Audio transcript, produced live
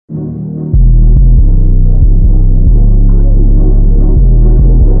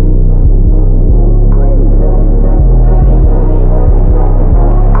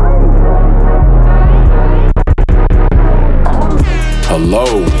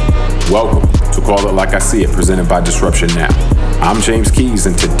Welcome to Call It Like I See It, presented by Disruption Now. I'm James Keys,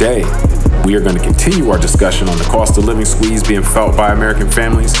 and today we are going to continue our discussion on the cost of living squeeze being felt by American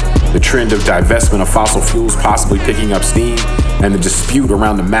families, the trend of divestment of fossil fuels possibly picking up steam, and the dispute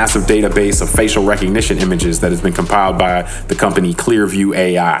around the massive database of facial recognition images that has been compiled by the company Clearview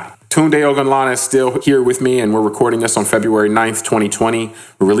AI. Tunde Ogunlana is still here with me, and we're recording this on February 9th, 2020.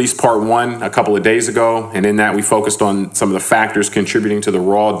 We released part one a couple of days ago, and in that we focused on some of the factors contributing to the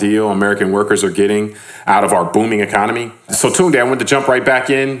raw deal American workers are getting out of our booming economy. So Tunde, I want to jump right back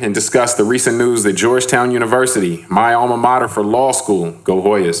in and discuss the recent news that Georgetown University, my alma mater for law school, go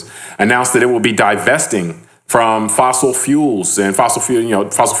Hoyas, announced that it will be divesting from fossil fuels and fossil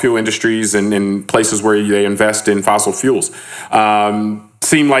fuel industries and places where they invest in fossil fuels.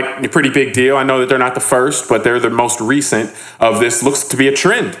 Seem like a pretty big deal. I know that they're not the first, but they're the most recent of this. Looks to be a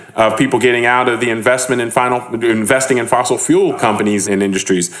trend of people getting out of the investing in fossil fuel companies and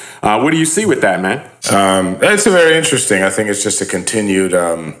industries. What do you see with that, man? It's very interesting. I think it's just a continued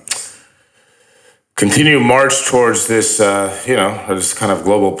march towards this, this kind of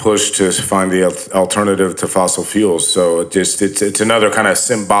global push to find the alternative to fossil fuels. So it's another kind of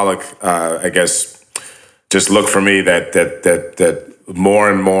symbolic, just look for me that more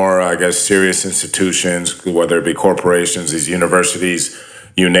and more, serious institutions, whether it be corporations, these universities,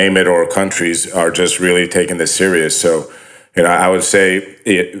 you name it, or countries, are just really taking this serious. So, I would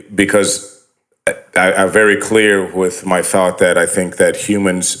say because I'm very clear with my thought that I think that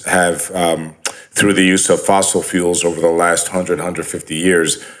humans have, through the use of fossil fuels over the last 150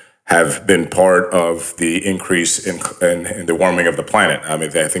 years, have been part of the increase in the warming of the planet. I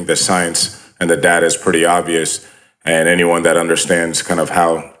mean, I think the science and the data is pretty obvious. And anyone that understands kind of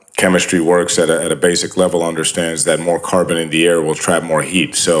how chemistry works at a basic level understands that more carbon in the air will trap more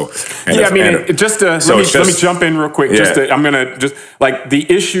heat. So, let me jump in real quick. Yeah. The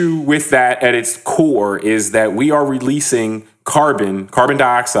issue with that at its core is that we are releasing carbon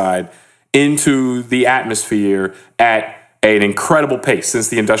dioxide into the atmosphere at an incredible pace since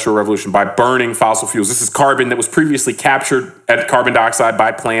the Industrial Revolution by burning fossil fuels. This is carbon that was previously captured at carbon dioxide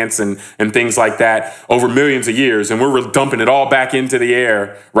by plants and things like that over millions of years, and we're dumping it all back into the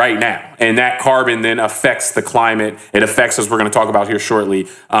air right now. And that carbon then affects the climate. It affects, as we're going to talk about here shortly,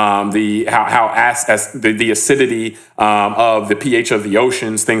 the acidity of the pH of the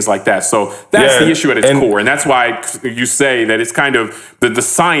oceans, things like that. So that's the issue at its core, and that's why you say that it's kind of the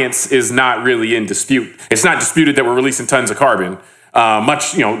science is not really in dispute. It's not disputed that we're releasing tons of carbon,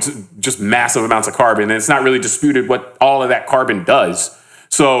 just massive amounts of carbon. And it's not really disputed what all of that carbon does.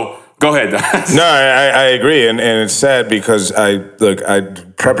 So go ahead. No, I agree. And it's sad because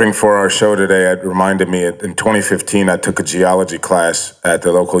prepping for our show today, it reminded me in 2015, I took a geology class at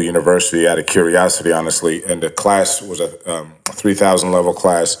the local university out of curiosity, honestly. And the class was a 3,000 level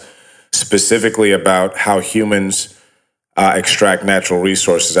class specifically about how humans extract natural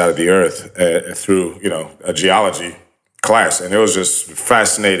resources out of the earth through, a geology class. And it was just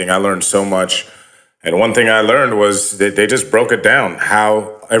fascinating. I learned so much. And one thing I learned was that they just broke it down,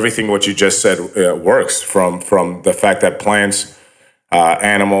 how everything what you just said works from the fact that plants,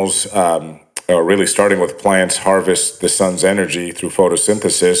 animals, really starting with plants, harvest the sun's energy through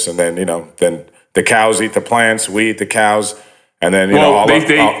photosynthesis. And then the cows eat the plants, we eat the cows. And then,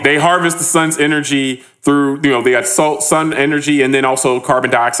 they harvest the sun's energy through, they got sun energy and then also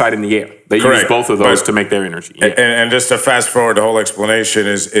carbon dioxide in the air. They use both of those to make their energy. Yeah. And just to fast forward, the whole explanation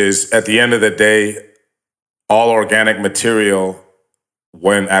is at the end of the day, all organic material,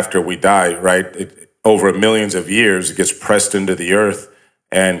 after we die, right, over millions of years, it gets pressed into the earth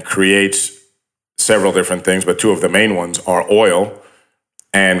and creates several different things. But two of the main ones are oil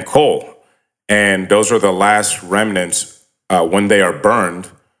and coal. And those are the last remnants. When they are burned,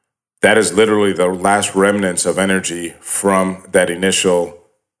 that is literally the last remnants of energy from that initial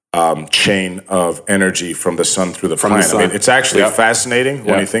chain of energy from the sun through the planet. I mean, it's actually fascinating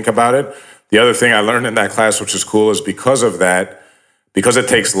when you think about it. The other thing I learned in that class, which is cool, is because of that, because it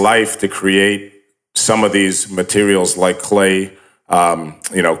takes life to create some of these materials like clay.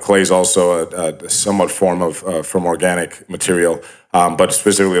 Clay is also a somewhat form of from organic material, but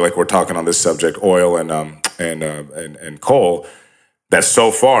specifically, like we're talking on this subject, oil and coal. That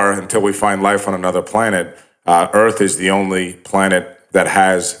so far, until we find life on another planet, Earth is the only planet that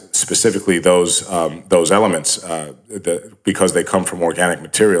has specifically those elements because they come from organic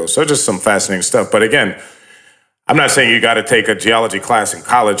materials. So just some fascinating stuff. But again, I'm not saying you got to take a geology class in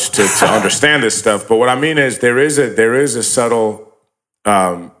college to understand this stuff. But what I mean is there is a subtle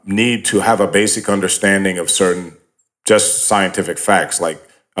need to have a basic understanding of certain just scientific facts, like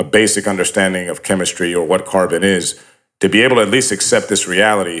a basic understanding of chemistry or what carbon is, to be able to at least accept this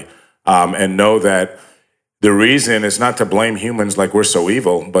reality and know that the reason is not to blame humans like we're so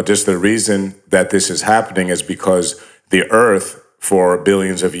evil, but just the reason that this is happening is because the Earth for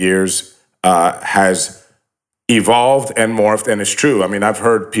billions of years has evolved and morphed, and it's true. I mean, I've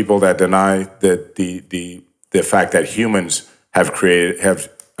heard people that deny that the fact that humans have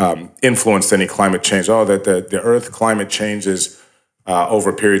influenced any climate change. Oh, that the Earth climate changes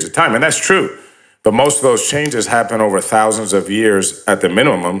over periods of time, and that's true. But most of those changes happen over thousands of years at the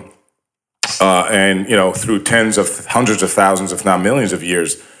minimum, and through hundreds of thousands, if not millions of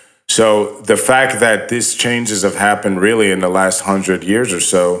years. So the fact that these changes have happened really in the last 100 years or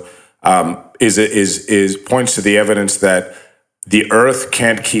so is points to the evidence that the Earth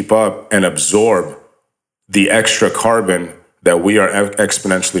can't keep up and absorb the extra carbon that we are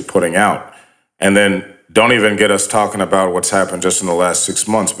exponentially putting out. And then don't even get us talking about what's happened just in the last 6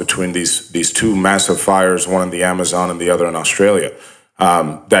 months between these two massive fires, one in the Amazon and the other in Australia.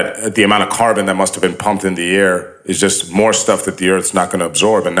 That the amount of carbon that must have been pumped in the air is just more stuff that the Earth's not going to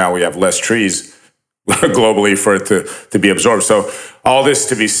absorb. And now we have less trees globally for it to be absorbed. So all this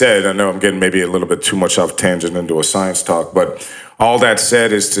to be said, I know I'm getting maybe a little bit too much off tangent into a science talk, but all that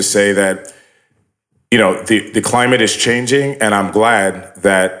said is to say that the climate is changing, and I'm glad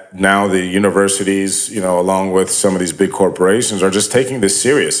that now the universities, along with some of these big corporations, are just taking this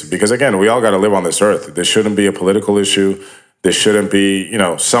serious. Because again, we all got to live on this earth. This shouldn't be a political issue. This shouldn't be,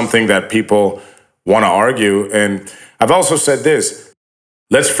 something that people want to argue. And I've also said this: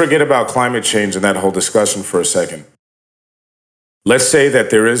 let's forget about climate change and that whole discussion for a second. Let's say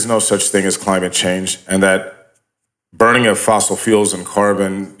that there is no such thing as climate change, and that burning of fossil fuels and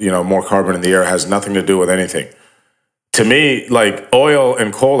carbon, more carbon in the air has nothing to do with anything. To me, like, oil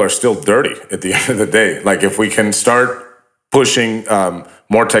and coal are still dirty at the end of the day. Like, if we can start pushing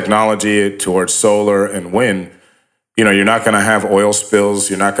more technology towards solar and wind, you're not going to have oil spills.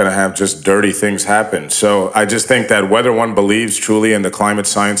 You're not going to have just dirty things happen. So I just think that whether one believes truly in the climate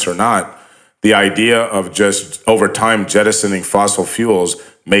science or not, the idea of just over time jettisoning fossil fuels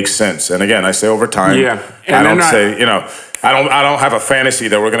makes sense. And again, I say over time. Yeah. And I don't have a fantasy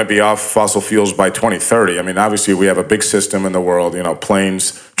that we're going to be off fossil fuels by 2030. I mean, obviously we have a big system in the world,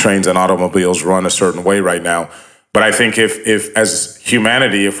 planes, trains, and automobiles run a certain way right now. But I think if as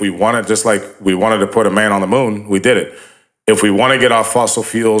humanity, if we wanted, just like we wanted to put a man on the moon, we did it. If we want to get off fossil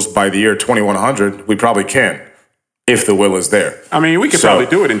fuels by the year 2100, we probably can, if the will is there. I mean, we could probably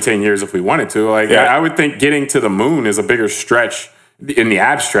do it in 10 years if we wanted to. I would think getting to the moon is a bigger stretch in the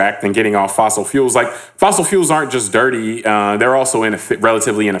abstract than getting off fossil fuels. Like, fossil fuels aren't just dirty; they're also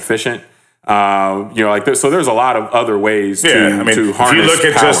relatively inefficient. So there's a lot of other ways to harness if you look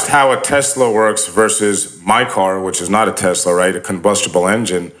at power. just how a Tesla works versus my car, which is not a Tesla, right? A combustible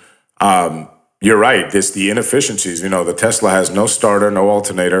engine. You're right. The inefficiencies. The Tesla has no starter, no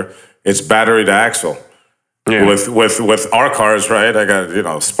alternator. It's battery to axle. Yeah. With our cars, right? I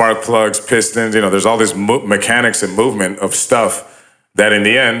got spark plugs, pistons. There's all this mechanics and movement of stuff that in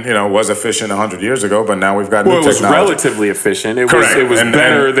the end, was efficient 100 years ago, but now we've got new technology. Well, it was relatively efficient. It was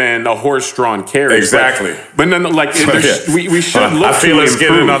better than a horse-drawn carriage. Exactly. But we should look I feel to us improve.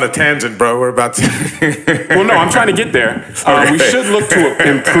 getting on a tangent, bro. We're about to... Well, no, I'm trying to get there. We should look to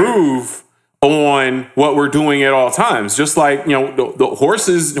improve on what we're doing at all times. Just like,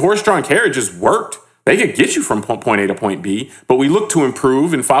 the horse-drawn carriages worked. They could get you from point A to point B, but we look to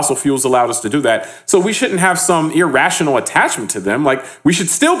improve, and fossil fuels allowed us to do that. So we shouldn't have some irrational attachment to them. Like, we should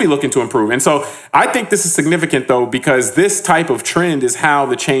still be looking to improve. And so I think this is significant, though, because this type of trend is how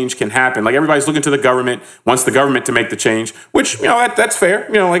the change can happen. Like, everybody's looking to the government, wants the government to make the change, which, that's fair.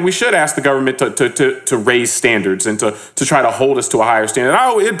 We should ask the government to raise standards and to try to hold us to a higher standard.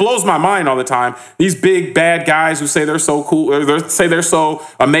 It blows my mind all the time. These big bad guys who say they're so cool, or say they're so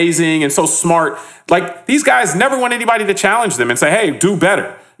amazing and so smart. Like, these guys never want anybody to challenge them and say, hey, do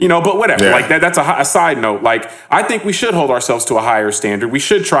better. But whatever. Yeah. Like, that's a side note. Like, I think we should hold ourselves to a higher standard. We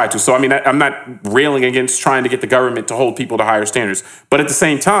should try to. So, I'm not railing against trying to get the government to hold people to higher standards. But at the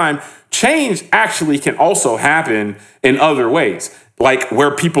same time, change actually can also happen in other ways, like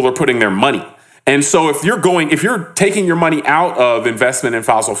where people are putting their money. And so if you're taking your money out of investment in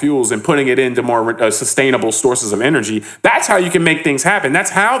fossil fuels and putting it into more sustainable sources of energy, that's how you can make things happen. That's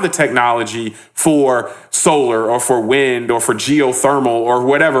how the technology for solar or for wind or for geothermal or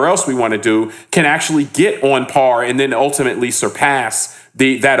whatever else we want to do can actually get on par and then ultimately surpass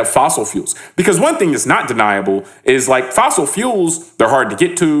that of fossil fuels. Because one thing that's not deniable is, like, fossil fuels, they're hard to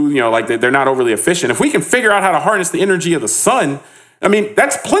get to, they're not overly efficient. If we can figure out how to harness the energy of the sun,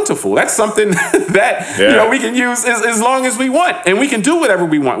 that's plentiful. That's something that we can use as long as we want, and we can do whatever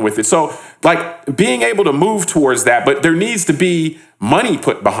we want with it. So like being able to move towards that, but there needs to be money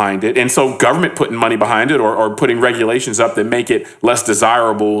put behind it. And so government putting money behind it or putting regulations up that make it less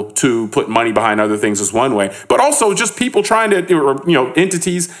desirable to put money behind other things is one way. But also just people trying to, or,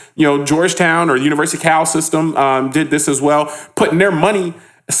 entities, Georgetown or University of Cal system did this as well, putting their money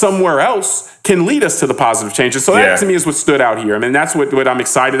somewhere else can lead us to the positive changes. So that to me is what stood out here. I mean, that's what I'm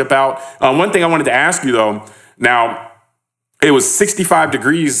excited about. One thing I wanted to ask you though, now, it was 65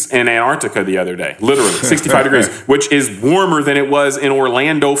 degrees in Antarctica the other day, literally 65 degrees, which is warmer than it was in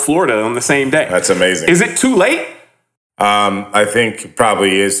Orlando, Florida on the same day. That's amazing. Is it too late? I think it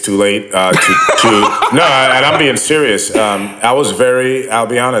probably is too late to no, and I'm being serious. I'll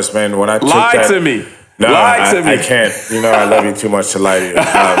be honest, man, when I took Lie to me. No, Lie to me. I can't. I love you too much to lie to you.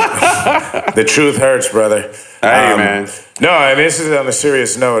 The truth hurts, brother. Hey, man. No, and this is on a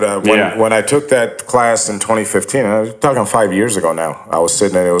serious note. When I took that class in 2015, I was talking 5 years ago now. I was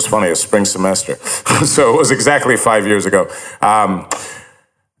sitting there, it was funny, a spring semester. So it was exactly 5 years ago.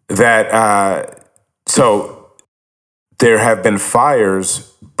 So there have been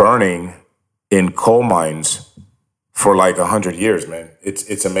fires burning in coal mines for like 100 years, man.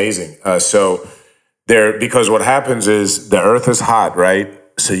 It's amazing. Because what happens is the earth is hot, right?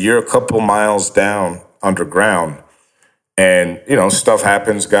 So you're a couple miles down underground and, stuff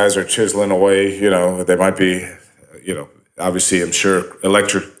happens. Guys are chiseling away, they might be, obviously I'm sure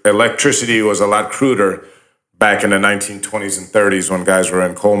electricity was a lot cruder back in the 1920s and 30s when guys were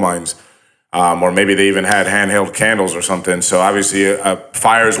in coal mines. Or maybe they even had handheld candles or something. So obviously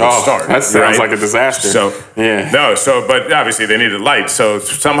fires would start. That sounds like a disaster. But obviously they needed light. So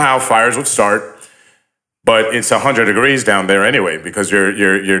somehow fires would start. But it's 100 degrees down there anyway, because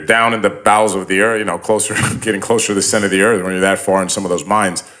you're down in the bowels of the earth, getting closer to the center of the earth when you're that far in some of those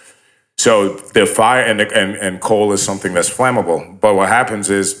mines. So the fire and coal is something that's flammable. But what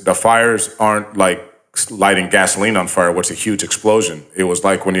happens is the fires aren't like lighting gasoline on fire, which is a huge explosion. It was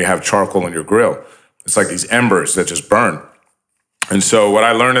like when you have charcoal in your grill. It's like these embers that just burn. And so what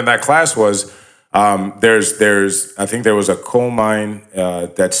I learned in that class was I think there was a coal mine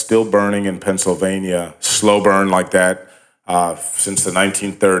that's still burning in Pennsylvania, slow burn like that, since the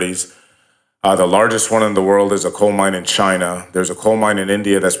 1930s. The largest one in the world is a coal mine in China. There's a coal mine in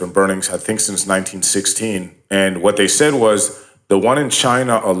India that's been burning, I think, since 1916. And what they said was the one in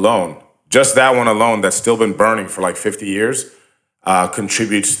China alone, just that one alone that's still been burning for like 50 years,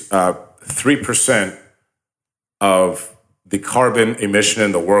 contributes 3% of the carbon emission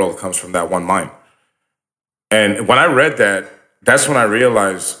in the world comes from that one mine. And when I read that, that's when I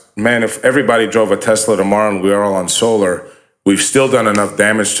realized, man, if everybody drove a Tesla tomorrow and we were all on solar, we've still done enough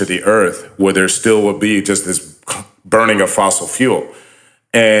damage to the earth where there still will be just this burning of fossil fuel.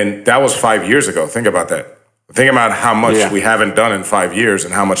 And that was 5 years ago. Think about that. Think about how much we haven't done in 5 years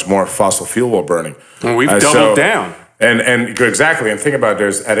and how much more fossil fuel we're burning. Well, we've doubled down. And exactly. And think about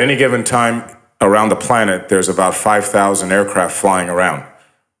there's at any given time around the planet, there's about 5,000 aircraft flying around.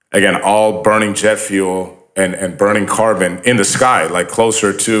 Again, all burning jet fuel and burning carbon in the sky, like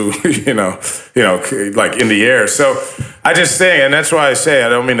closer to, like in the air. So I just say, and that's why I say, I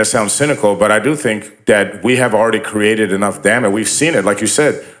don't mean to sound cynical, but I do think that we have already created enough damage. We've seen it. Like you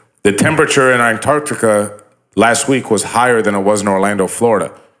said, the temperature in Antarctica last week was higher than it was in Orlando,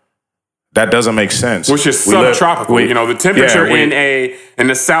 Florida. That doesn't make sense. Which is subtropical. The temperature in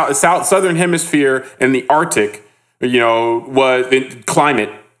the southern hemisphere in the Arctic, climate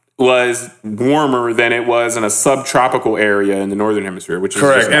was warmer than it was in a subtropical area in the northern hemisphere, which is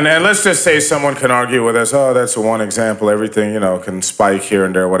correct. And let's just say someone can argue with us, that's one example, everything, can spike here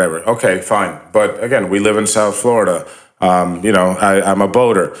and there, whatever. Okay, fine. But again, we live in South Florida. I'm a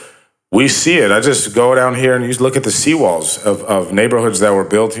boater. We see it. I just go down here and you look at the seawalls of neighborhoods that were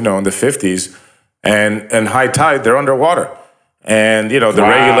built, in the 50s, and high tide, they're underwater. And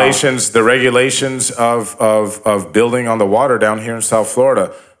the regulations of building on the water down here in South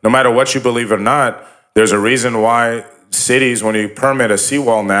Florida, no matter what you believe or not, there's a reason why cities, when you permit a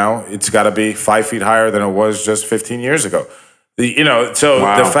seawall now, it's got to be 5 feet higher than it was just 15 years ago.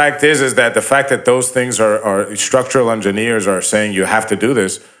 The fact is that the fact that those things are structural engineers are saying you have to do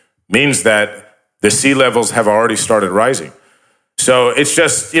this means that the sea levels have already started rising. So it's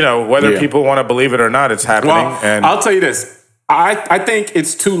just, whether people want to believe it or not, it's happening. Well, and I'll tell you this. I think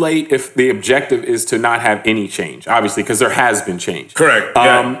it's too late if the objective is to not have any change, obviously, because there has been change. Correct.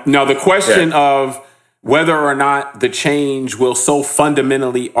 Now, the question of whether or not the change will so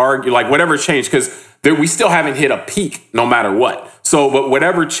fundamentally argue, like whatever change, because we still haven't hit a peak no matter what. So, but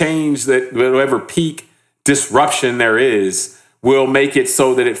whatever change, whatever peak disruption there is, will make it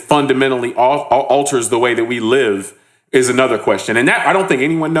so that it fundamentally alters the way that we live is another question. And that I don't think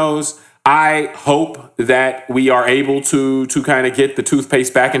anyone knows. I hope that we are able to kind of get the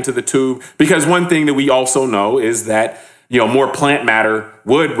toothpaste back into the tube, because one thing that we also know is that, more plant matter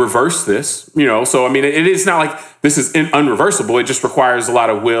would reverse this, So, I mean, it is not like this is unreversible. It just requires a lot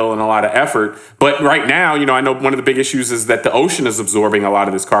of will and a lot of effort. But right now, I know one of the big issues is that the ocean is absorbing a lot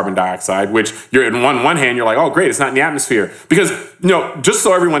of this carbon dioxide, which you're in one hand, you're like, oh, great, it's not in the atmosphere. Because, just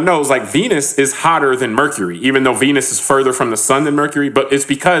so everyone knows, like Venus is hotter than Mercury, even though Venus is further from the sun than Mercury. But it's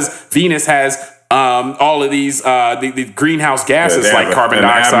because Venus has all of these the greenhouse gases like carbon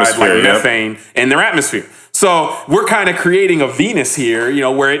dioxide, like methane in their atmosphere. So we're kind of creating a Venus here,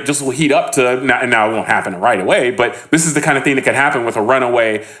 where it just will heat up to, now it won't happen right away, but this is the kind of thing that could happen with a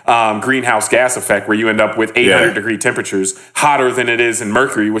runaway greenhouse gas effect, where you end up with 800 degree temperatures, hotter than it is in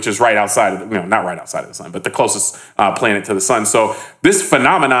Mercury, which is right outside of not right outside of the sun, but the closest planet to the sun. So this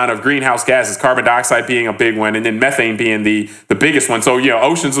phenomenon of greenhouse gases, carbon dioxide being a big one, and then methane being the biggest one. So,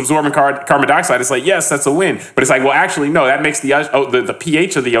 oceans absorbing carbon dioxide, it's like, yes, that's a win. But it's like, well, actually, no, that makes the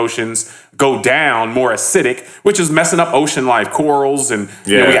pH of the oceans go down, more acidic, which is messing up ocean life, corals, and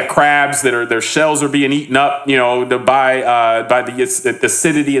we got crabs that their shells are being eaten up, by the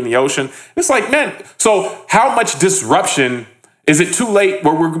acidity in the ocean. It's like, man, so how much disruption? Is it too late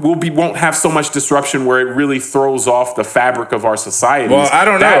where won't have so much disruption where it really throws off the fabric of our society? Well, I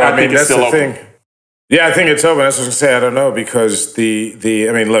don't know. I mean, that's the thing. Yeah, I think it's open. That's what I was going to say. I don't know, because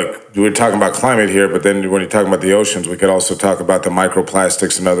look, we're talking about climate here, but then when you're talking about the oceans, we could also talk about the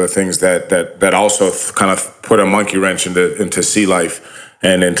microplastics and other things that also kind of put a monkey wrench into sea life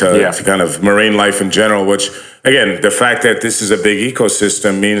and into kind of marine life in general, which, again, the fact that this is a big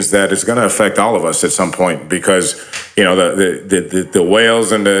ecosystem means that it's going to affect all of us at some point, because, the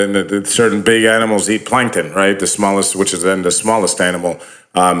whales and the certain big animals eat plankton, right? The smallest, which is then the smallest animal.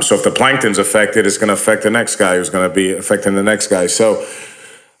 So if the plankton's affected, it's going to affect the next guy who's going to be affecting the next guy. So,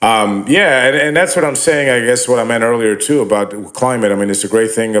 and that's what I'm saying, I guess, what I meant earlier, too, about climate. I mean, it's a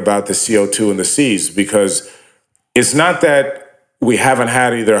great thing about the CO2 in the seas, because it's not that we haven't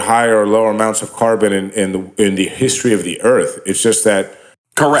had either higher or lower amounts of carbon in the history of the Earth. It's just that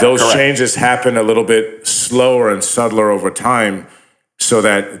those changes happen a little bit slower and subtler over time, so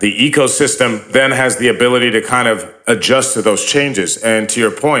that the ecosystem then has the ability to kind of adjust to those changes. And to your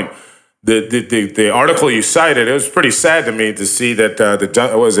point, the article you cited, it was pretty sad to me to see that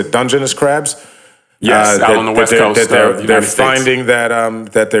Dungeness crabs? Yes, out on the west coast. They're finding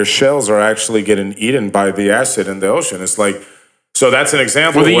that their shells are actually getting eaten by the acid in the ocean. It's like, so that's an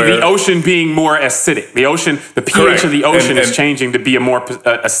example. Well, the ocean being more acidic. The pH of the ocean is changing to be a more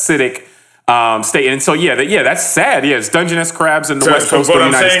acidic state. And so, that's sad. Yeah, it's Dungeness crabs in the west coast of the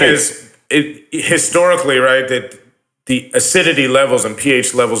United States. Historically, right, that the acidity levels and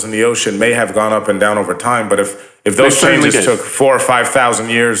pH levels in the ocean may have gone up and down over time, but if those changes took 4,000 or 5,000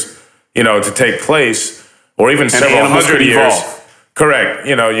 years, to take place, or even several hundred years. Correct.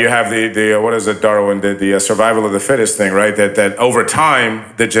 You have the what is it, Darwin, the survival of the fittest thing, right? That over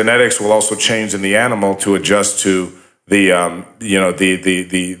time, the genetics will also change in the animal to adjust to the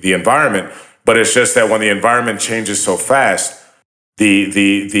environment. But it's just that when the environment changes so fast,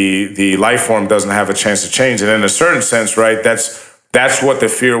 the life form doesn't have a chance to change. And in a certain sense, right, that's what the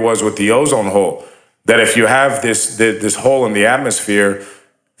fear was with the ozone hole. That if you have this hole in the atmosphere,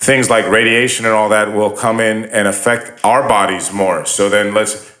 things like radiation and all that will come in and affect our bodies more. So then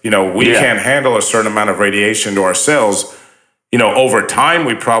we can't handle a certain amount of radiation to our cells. Over time,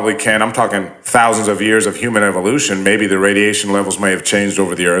 we probably can. I'm talking thousands of years of human evolution. Maybe the radiation levels may have changed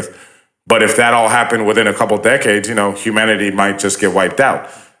over the Earth. But if that all happened within a couple decades, humanity might just get wiped out.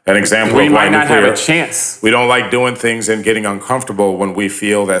 An example we of might not have a chance. We don't like doing things and getting uncomfortable when we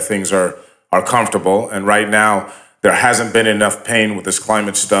feel that things are comfortable. And right now, there hasn't been enough pain with this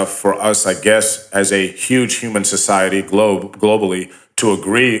climate stuff for us, I guess, as a huge human society globally to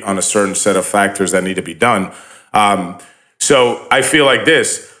agree on a certain set of factors that need to be done. So I feel like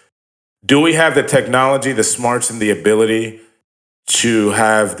this. Do we have the technology, the smarts, and the ability to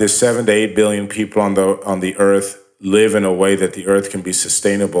have the 7 to 8 billion people on the Earth live in a way that the Earth can be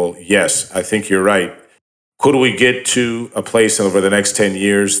sustainable? Yes, I think you're right. Could we get to a place over the next 10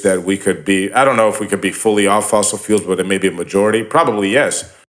 years that we could be, I don't know if we could be fully off fossil fuels, but it may be a majority? Probably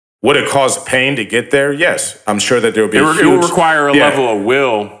yes. Would it cause pain to get there? Yes. I'm sure that there would be it will require a level of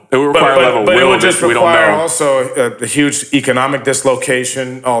will. It would require a level of will. But it would just require also a huge economic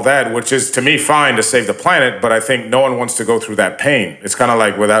dislocation, all that, which is, to me, fine to save the planet, but I think no one wants to go through that pain. It's kind of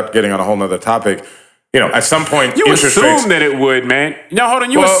like, without getting on a whole nother topic, at some point, you assume that it would, man. No, hold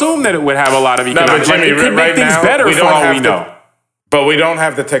on. You assume that it would have a lot of economic. No, but Jimmy, it could make things better for all we know. But we don't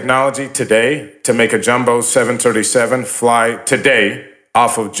have the technology today to make a jumbo 737 fly today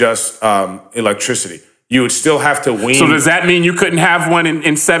off of just electricity. You would still have to wean. So does that mean you couldn't have one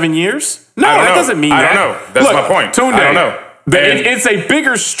in 7 years? No, that doesn't mean that. I don't know. That's my point. Tunde, I don't know. It's a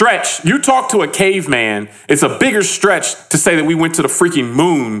bigger stretch. You talk to a caveman, it's a bigger stretch to say that we went to the freaking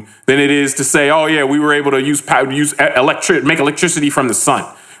moon than it is to say, oh yeah, we were able to make electricity from the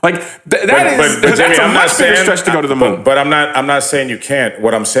sun. Like that's a much bigger stretch to go to the moon. But I'm not saying you can't.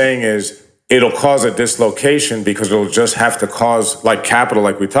 What I'm saying is it'll cause a dislocation because it'll just have to cause like capital,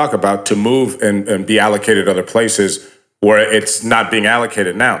 like we talk about, to move and be allocated other places where it's not being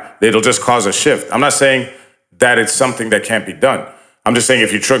allocated now. It'll just cause a shift. I'm not saying that it's something that can't be done. I'm just saying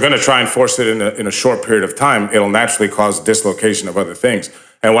if you're going to try and force it in a short period of time, it'll naturally cause dislocation of other things.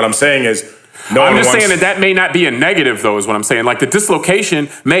 And what I'm saying is, I'm just saying that may not be a negative, though, is what I'm saying. Like the dislocation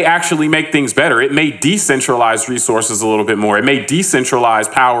may actually make things better. It may decentralize resources a little bit more. It may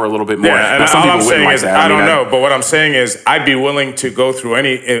decentralize power a little bit more. Yeah, and all I'm saying is, I don't know. But what I'm saying is, I'd be willing to go through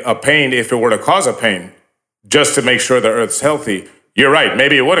a pain if it were to cause a pain, just to make sure the Earth's healthy. You're right.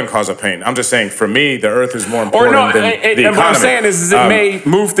 Maybe it wouldn't cause a pain. I'm just saying, for me, the Earth is more important than the economy. What I'm saying is it may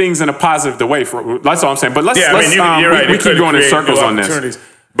move things in a positive way. That's all I'm saying. But you're right. We keep going in circles on this.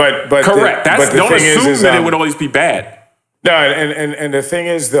 But correct. Don't assume that it would always be bad. No, and the thing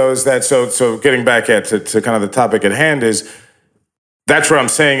is, though, is that so getting back to kind of the topic at hand is that's what I'm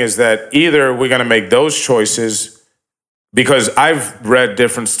saying is that either we're going to make those choices, because I've read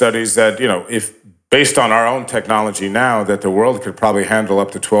different studies that, if based on our own technology now, that the world could probably handle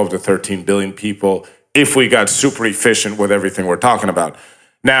up to 12 to 13 billion people if we got super efficient with everything we're talking about.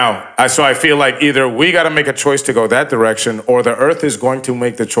 Now, so I feel like either we got to make a choice to go that direction, or the Earth is going to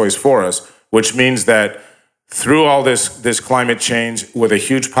make the choice for us, which means that through all this climate change with a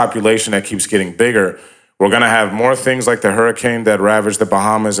huge population that keeps getting bigger, we're going to have more things like the hurricane that ravaged the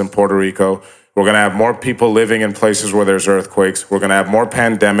Bahamas and Puerto Rico. We're going to have more people living in places where there's earthquakes. We're going to have more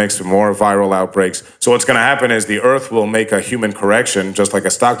pandemics, more viral outbreaks. So what's going to happen is the Earth will make a human correction, just like a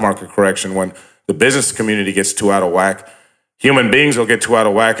stock market correction when the business community gets too out of whack. Human beings will get too out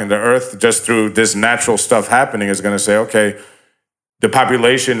of whack, and the Earth, just through this natural stuff happening, is going to say, okay, the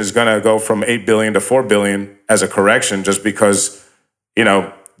population is going to go from 8 billion to 4 billion as a correction, just because,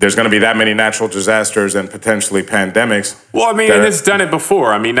 there's going to be that many natural disasters and potentially pandemics. Well, I mean, and it's done it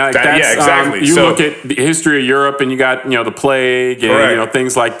before. I mean, exactly. You look at the history of Europe, and you got the plague and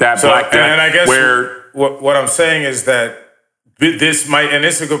things like that. So, Black Death. And I guess what I'm saying is that this might, and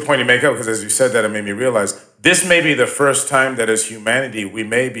this is a good point you make up, because as you said that, it made me realize this may be the first time that as humanity we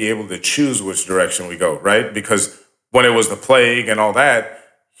may be able to choose which direction we go, right? Because when it was the plague and all that,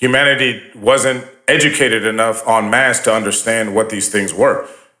 humanity wasn't educated enough en masse to understand what these things were.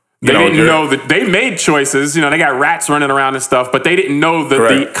 They didn't know that they made choices. They got rats running around and stuff, but they didn't know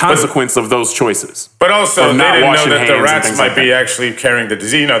the consequence of those choices. But also, they didn't know that the rats might be actually carrying the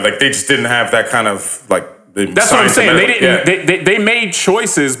disease. They just didn't have that kind of That's what I'm saying. They didn't. They made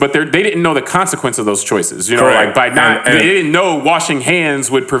choices, but they didn't know the consequence of those choices. They didn't know washing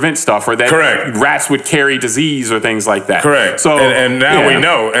hands would prevent stuff, or that rats would carry disease or things like that. Correct. So and now we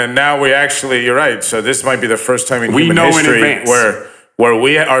know, and now we actually, you're right. So this might be the first time in human history where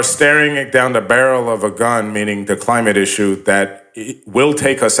we are staring down the barrel of a gun, meaning the climate issue that will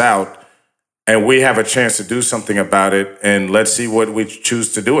take us out. And we have a chance to do something about it, and let's see what we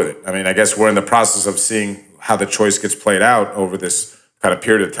choose to do with it. I mean, I guess we're in the process of seeing how the choice gets played out over this kind of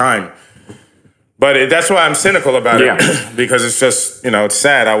period of time. But that's why I'm cynical about it, because it's just, it's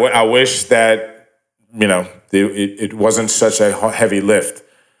sad. I wish that, it wasn't such a heavy lift.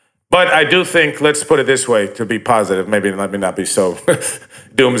 But I do think, let's put it this way, to be positive, maybe let me not be so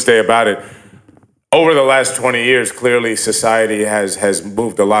doomsday about it. Over the last 20 years, clearly society has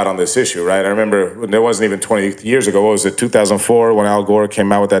moved a lot on this issue, right? I remember there wasn't even 20 years ago, what was it, 2004, when Al Gore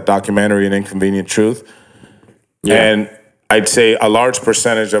came out with that documentary, An Inconvenient Truth? Yeah. And I'd say a large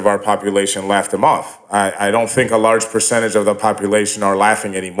percentage of our population laughed him off. I don't think a large percentage of the population are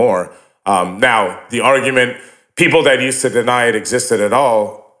laughing anymore. Now, the argument, people that used to deny it existed at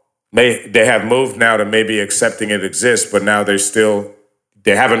all, they have moved now to maybe accepting it exists, but now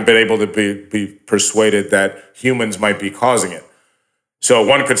they haven't been able to be persuaded that humans might be causing it. So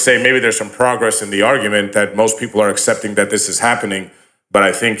one could say maybe there's some progress in the argument that most people are accepting that this is happening, but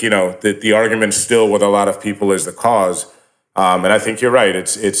I think, the argument still with a lot of people is the cause. And I think you're right.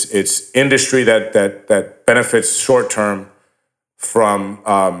 It's industry that benefits short term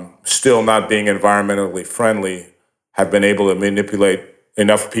from still not being environmentally friendly have been able to manipulate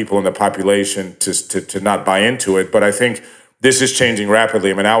enough people in the population to not buy into it. But I think this is changing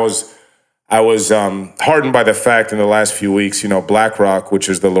rapidly. I mean, I was heartened by the fact in the last few weeks, BlackRock, which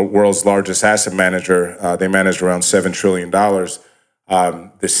is the world's largest asset manager, they manage around $7 trillion.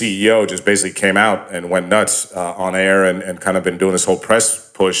 the CEO just basically came out and went nuts on air and kind of been doing this whole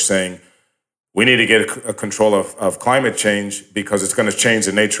press push saying, we need to get a control of climate change because it's going to change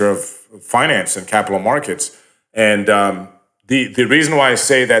the nature of finance and capital markets. And the reason why I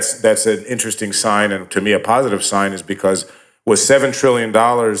say that's an interesting sign, and to me a positive sign, is because with $7 trillion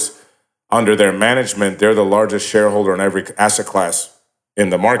under their management, they're the largest shareholder in every asset class in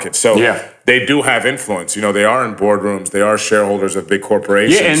the market. So they do have influence. You know, they are in boardrooms. They are shareholders of big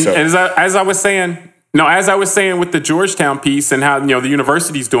corporations. Yeah, and as I was saying with the Georgetown piece and how, you know, the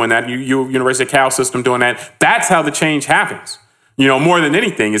university's doing that, University of Cal system doing that, that's how the change happens. You know, more than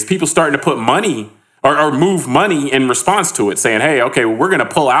anything is people starting to put money or move money in response to it, saying, hey, okay, well, we're going to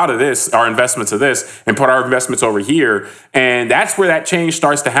pull out of this, our investments of this, and put our investments over here. And that's where that change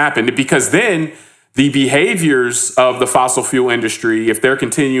starts to happen, because then the behaviors of the fossil fuel industry, if they're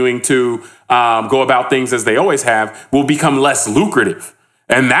continuing to go about things as they always have, will become less lucrative.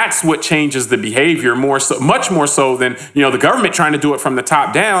 And that's what changes the behavior much more so than, you know, the government trying to do it from the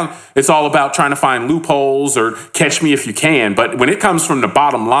top down. It's all about trying to find loopholes or catch me if you can. But when it comes from the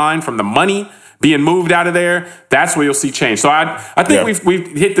bottom line, from the money being moved out of there, that's where you'll see change. So I think we've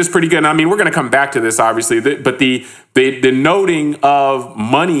hit this pretty good. And I mean, we're going to come back to this, obviously, but the noting of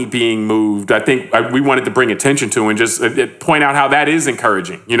money being moved, I think we wanted to bring attention to and just point out how that is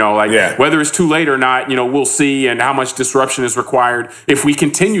encouraging. You know, like whether it's too late or not, you know, we'll see, and how much disruption is required if we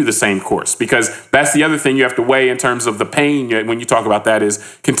continue the same course, because that's the other thing you have to weigh in terms of the pain when you talk about that,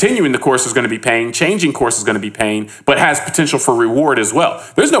 is continuing the course is going to be pain, changing course is going to be pain, but has potential for reward as well.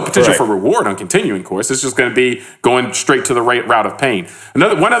 There's no potential for reward on continuing course. It's just going to be going straight to the route of pain.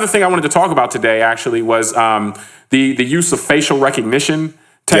 One other thing I wanted to talk about today actually was the use of facial recognition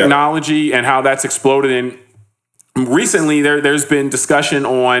technology and how that's exploded. And recently there's been discussion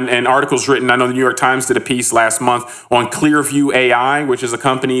on, and articles written, I know the New York Times did a piece last month on Clearview AI, which is a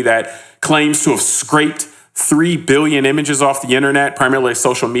company that claims to have scraped 3 billion images off the internet, primarily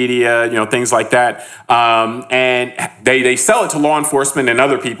social media, you know, things like that. And they sell it to law enforcement and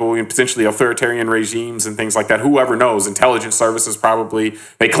other people, and potentially authoritarian regimes and things like that. Whoever knows, intelligence services probably.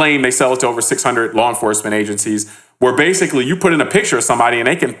 They claim they sell it to over 600 law enforcement agencies, where basically you put in a picture of somebody and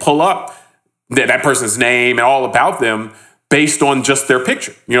they can pull up that person's name and all about them based on just their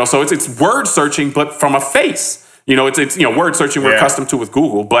picture. You know, so it's word searching, but from a face. You know, it's you know, word searching we're accustomed to with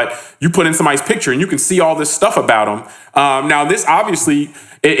Google, but you put in somebody's picture and you can see all this stuff about them. Now, this obviously,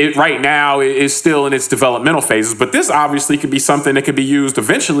 it right now is still in its developmental phases, but this obviously could be something that could be used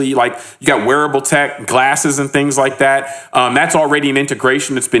eventually. Like, you got wearable tech, glasses and things like that. That's already an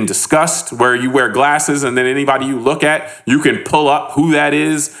integration that's been discussed, where you wear glasses and then anybody you look at, you can pull up who that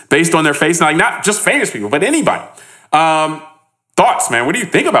is based on their face. Like, not just famous people, but anybody. Thoughts, man? What do you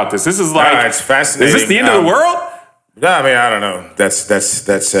think about this? This is like, it's fascinating. Is this the end of the world? No, I mean, I don't know. That's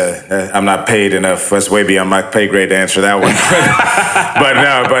I'm not paid enough. That's way beyond my pay grade to answer that one.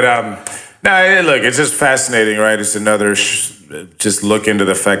 No, look, it's just fascinating, right? It's another just look into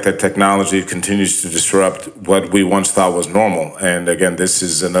the fact that technology continues to disrupt what we once thought was normal. And again, this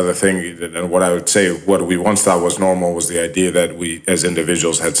is another thing. And what I would say, what we once thought was normal was the idea that we, as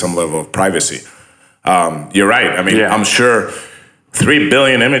individuals, had some level of privacy. You're right. I mean, I'm sure 3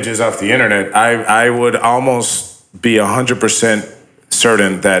 billion images off the internet. I would almost be 100%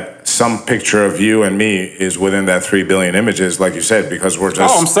 certain that some picture of you and me is within that 3 billion images, like you said, because we're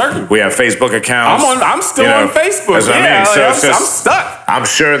just. Oh, I'm certain. We have Facebook accounts. I'm still on Facebook. That's what I mean. So I'm stuck. I'm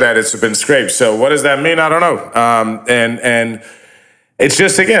sure that it's been scraped. So what does that mean? I don't know. And it's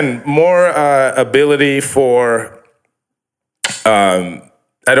just, again, more ability for.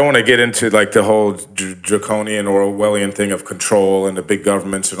 I don't want to get into like the whole draconian or Orwellian thing of control and the big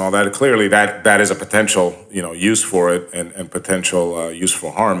governments and all that. Clearly, that is a potential, you know, use for it and potential use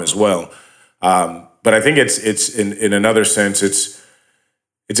for harm as well. But I think it's in another sense, it's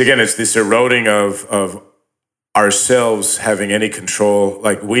this eroding of ourselves having any control,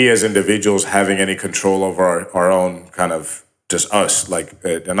 like we as individuals having any control over our own kind of just us, like,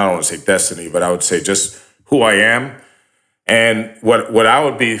 and I don't want to say destiny, but I would say just who I am. And what I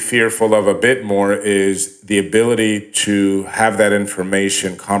would be fearful of a bit more is the ability to have that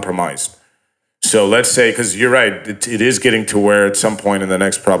information compromised. So let's say, because you're right, it is getting to where at some point in the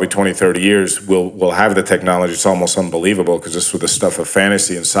next probably 20, 30 years, we'll have the technology. It's almost unbelievable, because this was the stuff of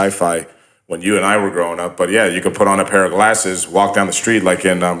fantasy and sci-fi when you and I were growing up. But yeah, you could put on a pair of glasses, walk down the street like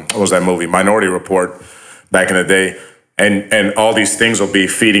in, what was that movie, Minority Report, back in the day, and all these things will be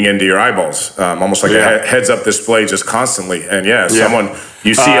feeding into your eyeballs, almost like a heads-up display just constantly. And someone,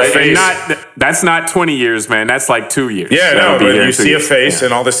 you see a face. That's not 20 years, man. That's like 2 years. Yeah, but you see a face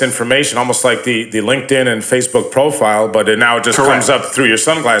and all this information, almost like the LinkedIn and Facebook profile, but it now just comes up through your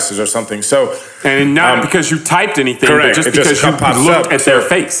sunglasses or something. So, and not because you typed anything, but just because you looked at their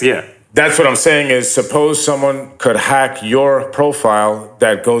face. Yeah. That's what I'm saying is, suppose someone could hack your profile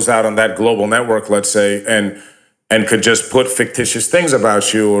that goes out on that global network, let's say, and could just put fictitious things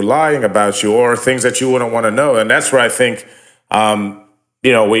about you or lying about you or things that you wouldn't want to know. And that's where I think,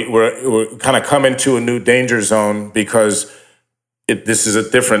 we're kind of coming to a new danger zone, because this is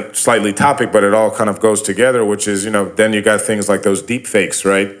a different, slightly topic, but it all kind of goes together, which is, then you got things like those deep fakes,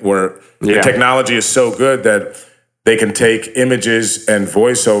 right? Where the technology is so good that they can take images and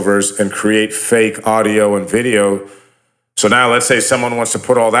voiceovers and create fake audio and video. So now let's say someone wants to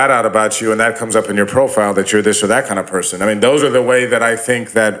put all that out about you and that comes up in your profile that you're this or that kind of person. I mean, those are the way that I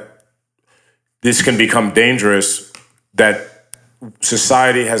think that this can become dangerous, that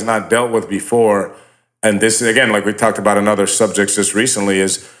society has not dealt with before. And this, again, like we talked about in other subjects just recently,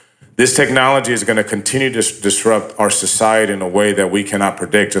 is this technology is going to continue to disrupt our society in a way that we cannot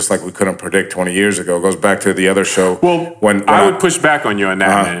predict, just like we couldn't predict 20 years ago. It goes back to the other show. Well, when I would push back on you on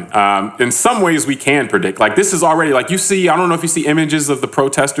that, man. In some ways, we can predict. Like, this is already, like, you see, I don't know if you see images of the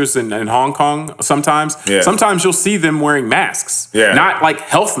protesters in Hong Kong sometimes. Yeah. Sometimes you'll see them wearing masks. Yeah. Not like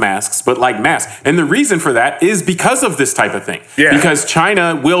health masks, but like masks. And the reason for that is because of this type of thing. Yeah. Because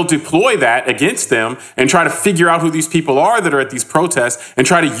China will deploy that against them and try to figure out who these people are that are at these protests and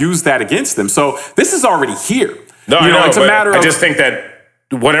try to use that against them. So this is already here. No, I know, it's a matter of, I just think that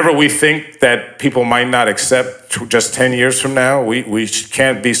whatever we think that people might not accept just 10 years from now, we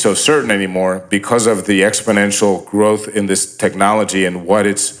can't be so certain anymore because of the exponential growth in this technology and what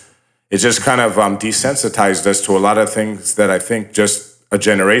it's just kind of desensitized us to a lot of things that I think just a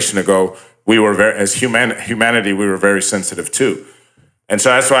generation ago we were as humanity we were very sensitive to. And so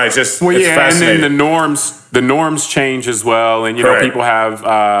that's why it's just fascinating. And then the norms change as well. And, people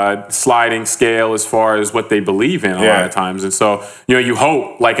have sliding scale as far as what they believe in a lot of times. And so, you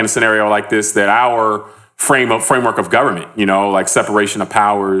hope, like in a scenario like this, that our framework of government, like separation of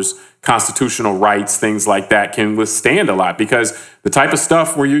powers, constitutional rights, things like that can withstand a lot. Because the type of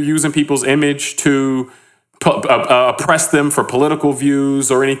stuff where you're using people's image to oppress them for political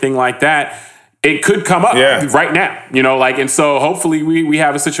views or anything like that, it could come up right now, and so hopefully we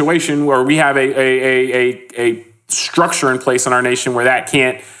have a situation where we have a structure in place in our nation where that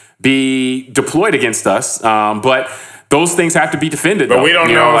can't be deployed against us. But those things have to be defended. But we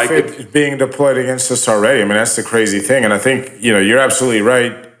don't know if it's being deployed against us already. I mean, that's the crazy thing. And I think, you're absolutely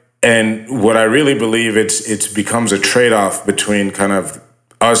right. And what I really believe it becomes a trade-off between kind of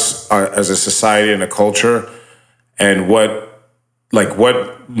us as a society and a culture and what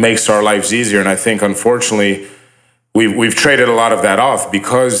makes our lives easier. And I think, unfortunately, we've traded a lot of that off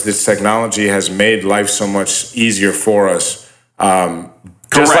because this technology has made life so much easier for us.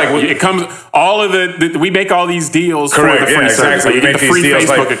 Just like it comes, all of we make all these deals for the free service. Like you get the free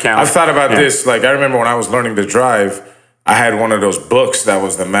Facebook account. I've thought about this. Like, I remember when I was learning to drive, I had one of those books that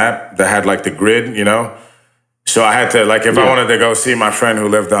was the map that had like the grid, So I had to, if I wanted to go see my friend who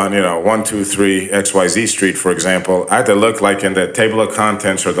lived on, 123 XYZ Street, for example, I had to look in the table of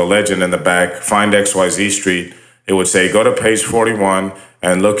contents or the legend in the back, find XYZ Street. It would say, go to page 41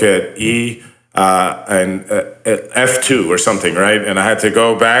 and look at E and F2 or something, right? And I had to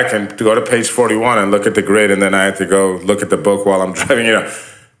go back and to go to page 41 and look at the grid, and then I had to go look at the book while I'm driving,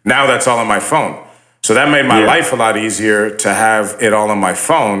 Now that's all on my phone. So that made my life a lot easier to have it all on my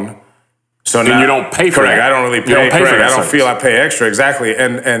phone. So now you don't pay for that. I don't really pay. I don't feel I pay extra. Exactly.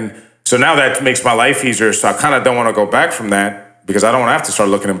 And so now that makes my life easier. So I kind of don't want to go back from that because I don't want to have to start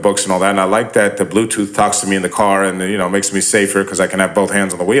looking at books and all that. And I like that the Bluetooth talks to me in the car and, makes me safer because I can have both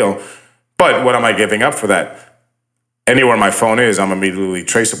hands on the wheel. But what am I giving up for that? Anywhere my phone is, I'm immediately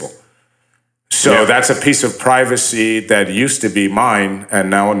traceable. So that's a piece of privacy that used to be mine and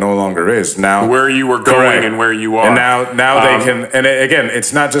now no longer is. Now where you were going and where you are. And now they can, and again,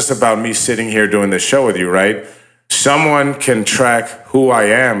 it's not just about me sitting here doing this show with you, right? Someone can track who I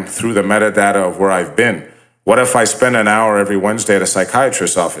am through the metadata of where I've been. What if I spend an hour every Wednesday at a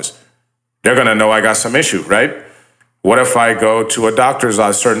psychiatrist's office? They're going to know I got some issue, right? What if I go to a doctor's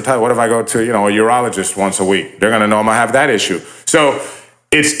a certain time? What if I go to, a urologist once a week? They're going to know I'm going to have that issue. So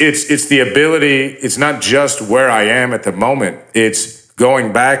It's the ability, it's not just where I am at the moment. It's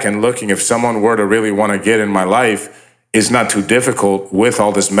going back and looking if someone were to really want to get in my life, is not too difficult with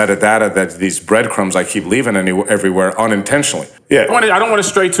all this metadata that these breadcrumbs I keep leaving everywhere unintentionally. Yeah, I don't want to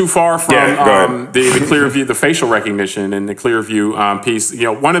stray too far from the Clearview, the facial recognition and the Clearview piece.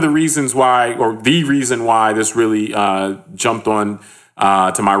 One of the reasons why, or the reason why this really jumped on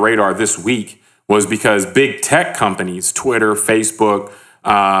to my radar this week was because big tech companies, Twitter, Facebook,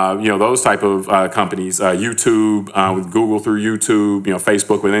 those type of companies, YouTube with Google through YouTube,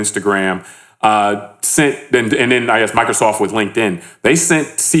 Facebook with Instagram, sent, and then I guess Microsoft with LinkedIn, they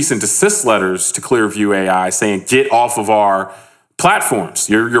sent cease and desist letters to Clearview AI saying, get off of our platforms.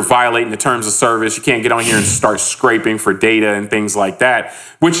 You're violating the terms of service. You can't get on here and start scraping for data and things like that,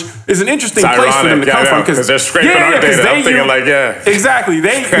 which is an interesting place for them to come from. Because they're scraping our data. I'm thinking exactly. We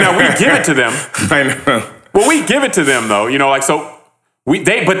give it to them. I know. Well, we give it to them though,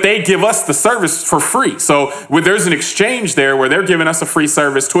 but they give us the service for free. So there's an exchange there where they're giving us a free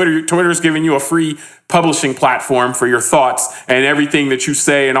service. Twitter's giving you a free publishing platform for your thoughts, and everything that you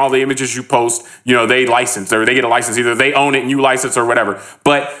say and all the images you post, they license, or they get a license. Either they own it and you license or whatever.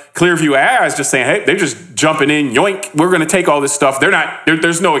 But Clearview AI is just saying, hey, they're just jumping in, yoink, we're going to take all this stuff.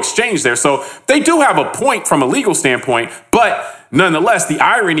 There's no exchange there. So they do have a point from a legal standpoint, but nonetheless, the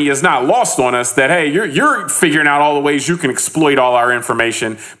irony is not lost on us that, hey, you're figuring out all the ways you can exploit all our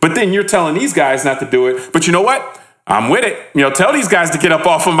information, but then you're telling these guys not to do it. But you know what? I'm with it. Tell these guys to get up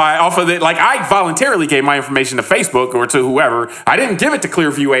off of it. Like, I voluntarily gave my information to Facebook or to whoever. I didn't give it to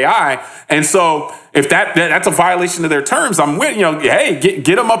Clearview AI. And so if that's a violation of their terms, I'm with, hey,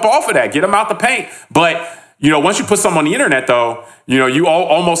 get them up off of that. Get them out the paint. But once you put something on the internet, though, you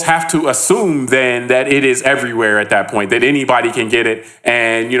almost have to assume then that it is everywhere at that point, that anybody can get it.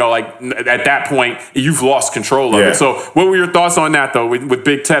 And, at that point, you've lost control of it. So what were your thoughts on that, though, with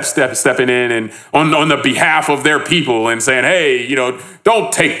Big Tech stepping in and on the behalf of their people and saying, hey,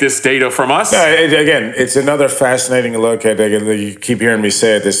 don't take this data from us? Again, it's another fascinating look at, you keep hearing me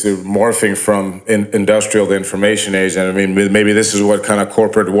say it, this morphing from industrial to information age. And I mean, maybe this is what kind of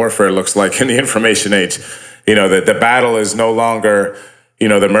corporate warfare looks like in the information age. The battle is no longer,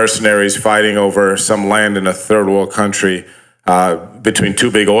 the mercenaries fighting over some land in a third world country between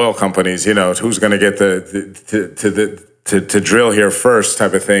two big oil companies. Who's going to get to drill here first,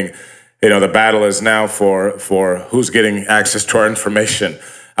 type of thing. The battle is now for who's getting access to our information.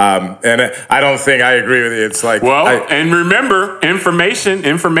 And I don't think I agree with you. It's like, and remember,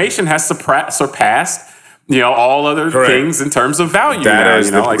 information has surpassed all other things in terms of value. That is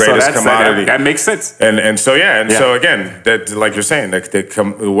the greatest commodity. That makes sense. And so again, that, like you're saying,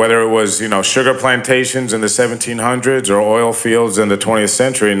 whether it was sugar plantations in the 1700s or oil fields in the 20th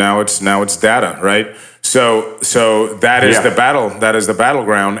century, now it's data, right? So that is the battle. That is the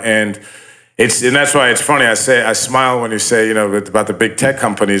battleground, and that's why it's funny. I smile when you say about the big tech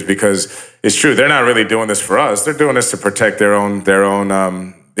companies, because it's true. They're not really doing this for us. They're doing this to protect their own.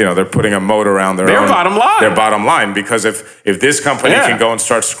 They're putting a moat around their bottom line. Their bottom line, because if this company can go and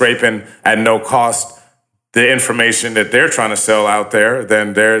start scraping at no cost the information that they're trying to sell out there,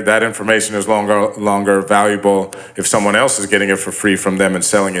 then that information is longer valuable if someone else is getting it for free from them and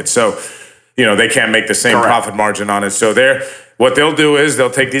selling it. So, they can't make the same profit margin on it. So what they'll do is they'll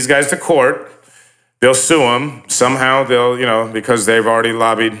take these guys to court. They'll sue them. Somehow they'll, because they've already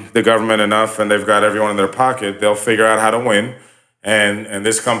lobbied the government enough and they've got everyone in their pocket, they'll figure out how to win. And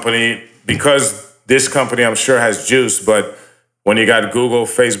this company, because this company I'm sure has juice, but when you got Google,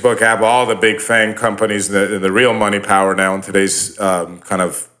 Facebook, Apple, all the big FANG companies, the real money power now in today's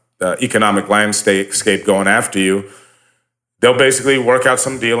economic landscape going after you, they'll basically work out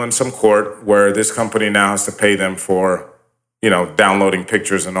some deal in some court where this company now has to pay them for, downloading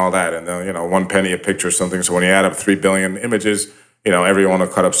pictures and all that. And they'll, 1 penny a picture or something. So when you add up 3 billion images, everyone will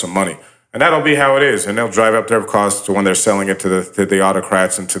cut up some money. And that'll be how it is. And they'll drive up their costs when they're selling it to the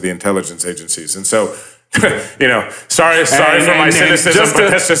autocrats and to the intelligence agencies. And so, sorry for my cynicism, but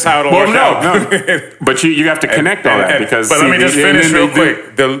that's just how it'll work out. No. But you have to connect all that because. But let me just finish real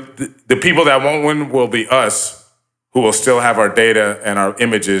quick. The people that won't win will be us, who will still have our data and our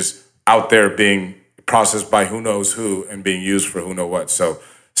images out there being processed by who knows who and being used for who knows what. So.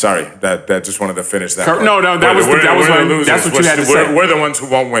 Sorry, that just wanted to finish that. That's what you had to say. We're the ones who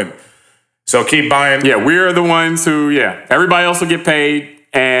won't win. So keep buying. Yeah, we're the ones who, everybody else will get paid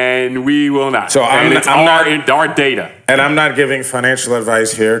and we will not. So it's our data. And I'm not giving financial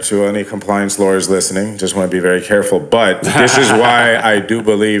advice here to any compliance lawyers listening. Just want to be very careful. But this is why I do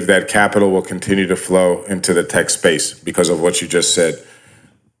believe that capital will continue to flow into the tech space because of what you just said.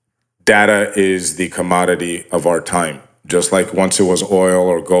 Data is the commodity of our time. Just like once it was oil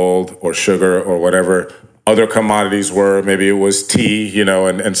or gold or sugar or whatever other commodities were, maybe it was tea,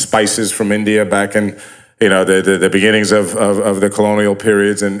 and spices from India back in, the beginnings of the colonial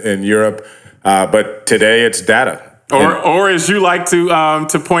periods in Europe. But today it's data. Or as you like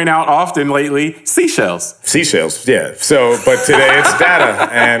to point out often lately, seashells. Seashells, yeah. So, but today it's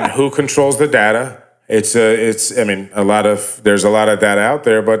data, and who controls the data? There's a lot of data out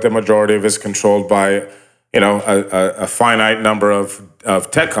there, but the majority of it's controlled by, a finite number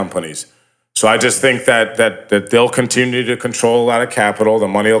of tech companies. So I just think that they'll continue to control a lot of capital. The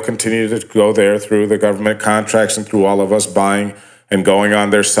money will continue to go there through the government contracts and through all of us buying and going on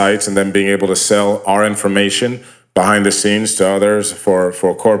their sites and then being able to sell our information behind the scenes to others for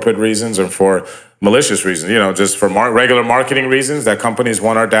corporate reasons or for malicious reasons, just for regular marketing reasons that companies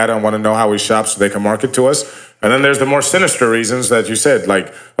want our data and want to know how we shop so they can market to us. And then there's the more sinister reasons that you said,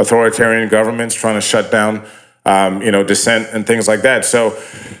 like authoritarian governments trying to shut down, dissent and things like that. So,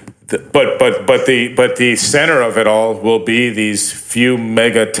 but the center of it all will be these few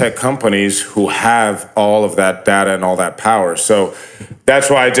mega tech companies who have all of that data and all that power. So that's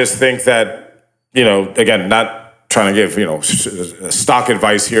why I just think that, again, not trying to give, stock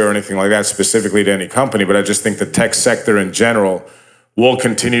advice here or anything like that specifically to any company, but I just think the tech sector in general will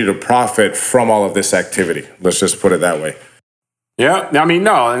continue to profit from all of this activity. Let's just put it that way. Yeah, I mean,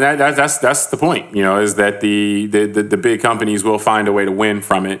 no, and that's the point, is that the big companies will find a way to win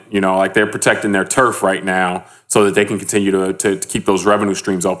from it. Like they're protecting their turf right now so that they can continue to keep those revenue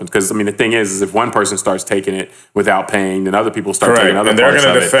streams open. Because, the thing is if one person starts taking it without paying, then other people start taking other parts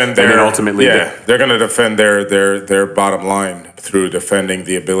of it. And then ultimately, they're going to defend their bottom line through defending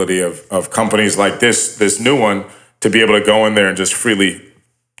the ability of companies like this new one to be able to go in there and just freely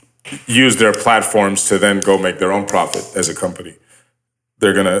use their platforms to then go make their own profit as a company.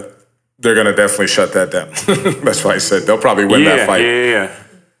 They're gonna definitely shut that down. That's why I said they'll probably win that fight.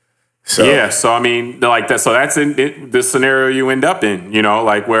 Yeah. So I mean, like that. So that's the scenario you end up in.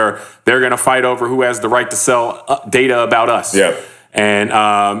 Like where they're gonna fight over who has the right to sell data about us. Yeah. And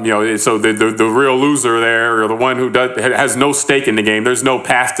so the real loser there, or the one who has no stake in the game, there's no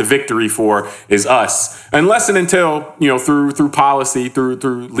path to victory for, is us, unless and until through policy, through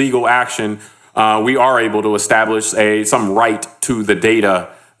legal action. We are able to establish some right to the data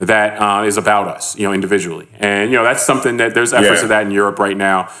that is about us, individually. And, that's something that there's efforts of that in Europe right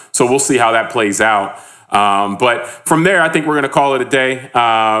now. So we'll see how that plays out. But from there, I think we're going to call it a day.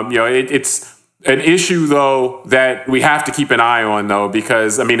 It's an issue, though, that we have to keep an eye on, though,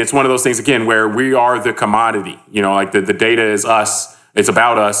 because, it's one of those things, again, where we are the commodity. Like the data is us, it's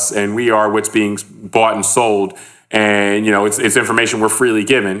about us, and we are what's being bought and sold. And, it's information we're freely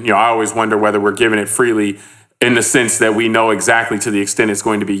given. I always wonder whether we're giving it freely in the sense that we know exactly to the extent it's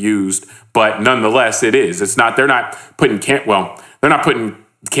going to be used. But nonetheless, it is. It's not, they're not putting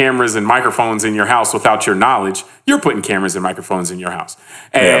cameras and microphones in your house without your knowledge. You're putting cameras and microphones in your house.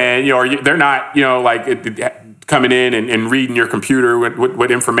 And, they're not, coming in and reading your computer,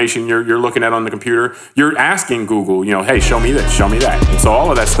 what information you're looking at on the computer. You're asking Google, hey, show me this, show me that. And so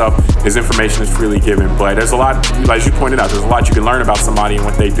all of that stuff is information that's freely given. But there's a lot, as you pointed out, there's a lot you can learn about somebody and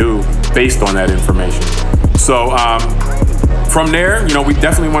what they do based on that information. So from there, we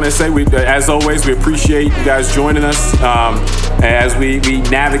definitely want to say, as always, we appreciate you guys joining us as we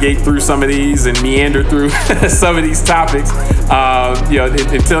navigate through some of these and meander through some of these topics.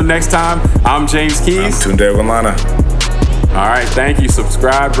 Until next time, I'm James Keys. I'm Tunde Walana. All right, thank you.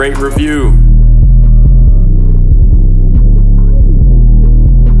 Subscribe, rate, review.